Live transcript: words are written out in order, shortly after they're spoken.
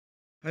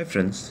Hi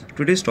friends,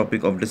 today's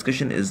topic of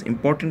discussion is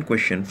important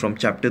question from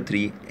chapter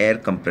 3 air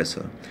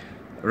compressor.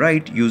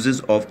 Write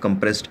uses of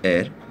compressed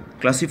air,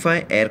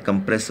 classify air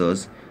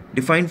compressors,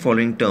 define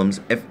following terms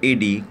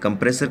FAD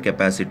compressor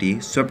capacity,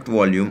 swept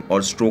volume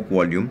or stroke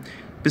volume,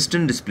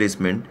 piston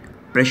displacement,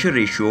 pressure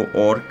ratio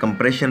or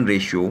compression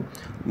ratio,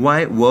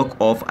 why work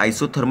of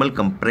isothermal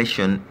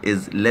compression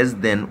is less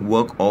than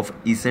work of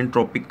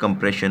isentropic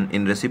compression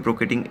in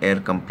reciprocating air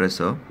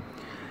compressor.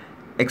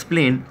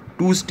 Explain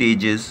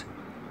two-stage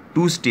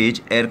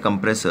air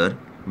compressor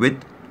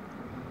with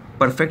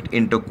perfect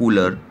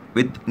intercooler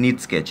with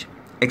neat sketch.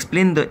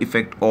 Explain the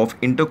effect of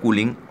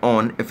intercooling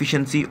on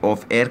efficiency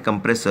of air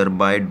compressor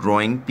by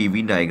drawing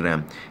PV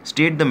diagram.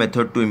 State the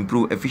method to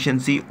improve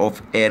efficiency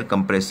of air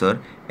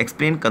compressor.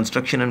 Explain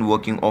construction and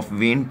working of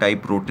vane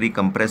type rotary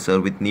compressor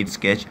with neat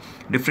sketch.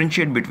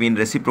 Differentiate between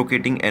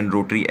reciprocating and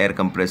rotary air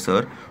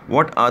compressor.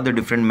 What are the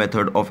different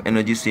method of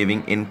energy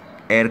saving in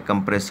air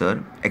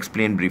compressor?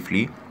 Explain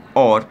briefly.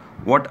 Or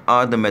what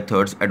are the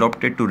methods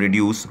adopted to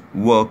reduce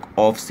work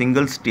of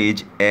single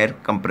stage air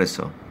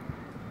compressor?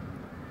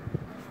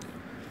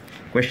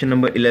 Question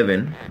number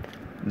 11.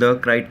 The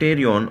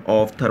criterion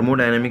of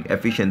thermodynamic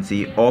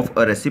efficiency of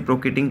a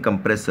reciprocating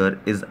compressor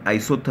is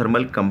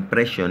isothermal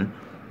compression,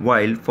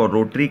 while for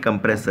rotary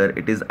compressor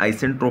it is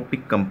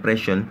isentropic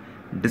compression.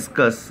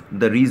 Discuss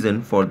the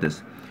reason for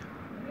this.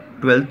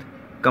 12th.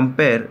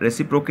 Compare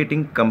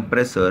reciprocating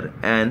compressor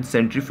and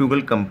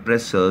centrifugal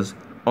compressors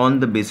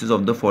on the basis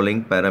of the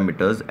following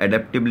parameters: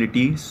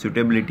 adaptability,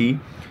 suitability,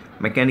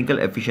 mechanical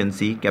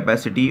efficiency,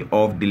 capacity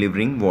of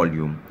delivering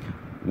volume.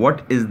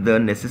 What is the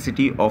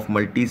necessity of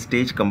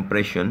multi-stage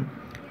compression?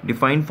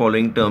 Define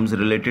following terms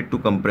related to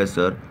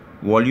compressor: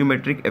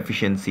 volumetric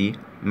efficiency,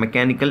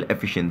 mechanical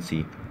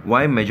efficiency.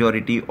 Why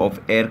majority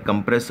of air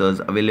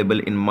compressors available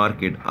in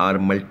market are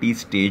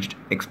multi-staged?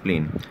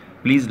 Explain.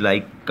 Please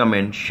like,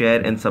 comment,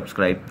 share and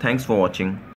subscribe. Thanks for watching.